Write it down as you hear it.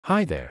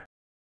Hi there.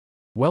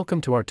 Welcome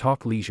to our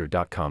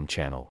talkleisure.com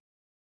channel.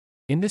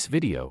 In this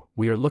video,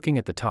 we are looking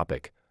at the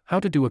topic,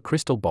 how to do a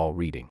crystal ball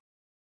reading.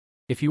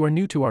 If you are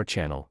new to our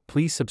channel,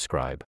 please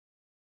subscribe.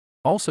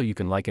 Also, you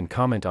can like and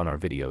comment on our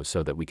videos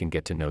so that we can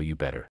get to know you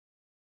better.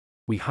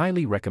 We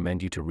highly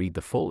recommend you to read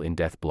the full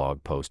in-depth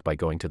blog post by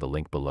going to the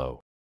link below.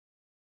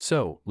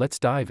 So, let's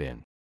dive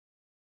in.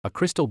 A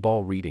crystal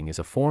ball reading is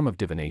a form of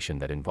divination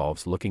that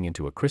involves looking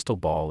into a crystal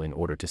ball in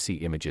order to see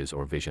images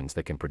or visions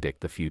that can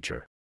predict the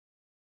future.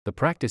 The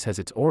practice has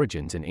its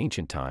origins in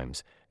ancient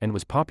times and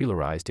was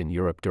popularized in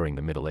Europe during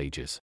the Middle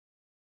Ages.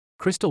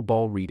 Crystal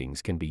ball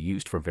readings can be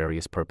used for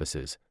various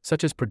purposes,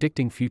 such as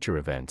predicting future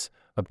events,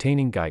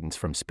 obtaining guidance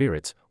from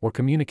spirits, or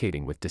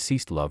communicating with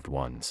deceased loved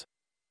ones.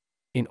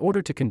 In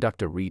order to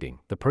conduct a reading,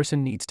 the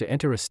person needs to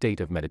enter a state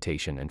of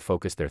meditation and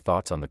focus their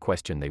thoughts on the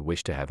question they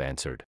wish to have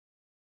answered.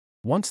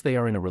 Once they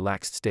are in a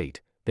relaxed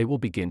state, they will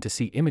begin to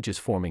see images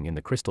forming in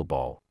the crystal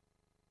ball.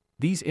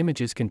 These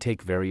images can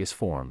take various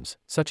forms,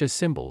 such as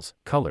symbols,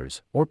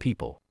 colors, or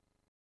people.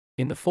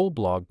 In the full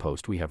blog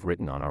post we have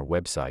written on our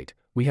website,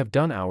 we have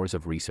done hours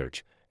of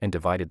research and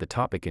divided the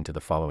topic into the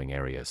following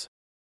areas.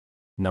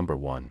 Number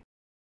 1.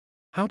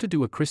 How to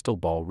do a crystal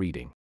ball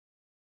reading.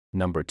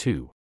 Number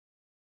 2.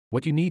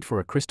 What you need for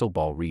a crystal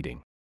ball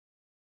reading.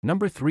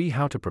 Number 3.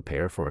 How to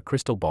prepare for a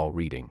crystal ball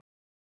reading.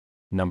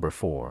 Number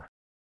 4.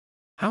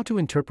 How to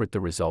interpret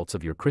the results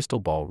of your crystal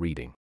ball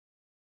reading.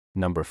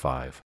 Number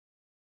 5.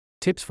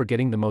 Tips for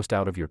getting the most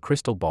out of your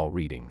crystal ball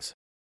readings.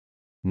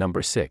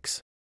 Number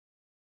 6.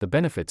 The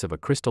benefits of a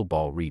crystal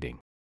ball reading.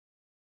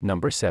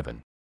 Number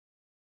 7.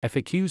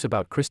 FAQs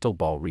about crystal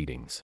ball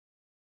readings.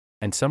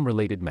 And some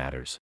related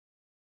matters.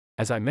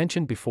 As I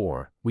mentioned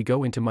before, we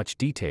go into much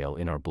detail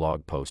in our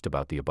blog post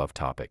about the above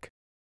topic.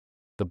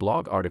 The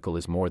blog article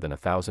is more than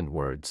 1,000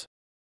 words.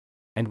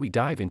 And we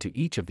dive into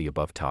each of the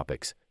above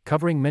topics,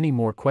 covering many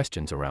more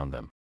questions around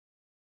them.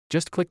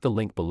 Just click the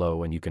link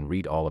below and you can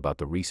read all about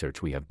the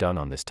research we have done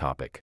on this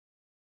topic.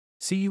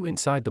 See you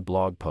inside the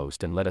blog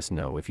post and let us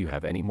know if you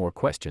have any more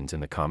questions in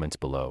the comments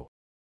below.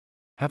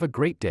 Have a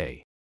great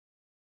day.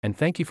 And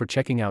thank you for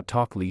checking out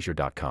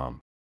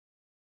talkleisure.com.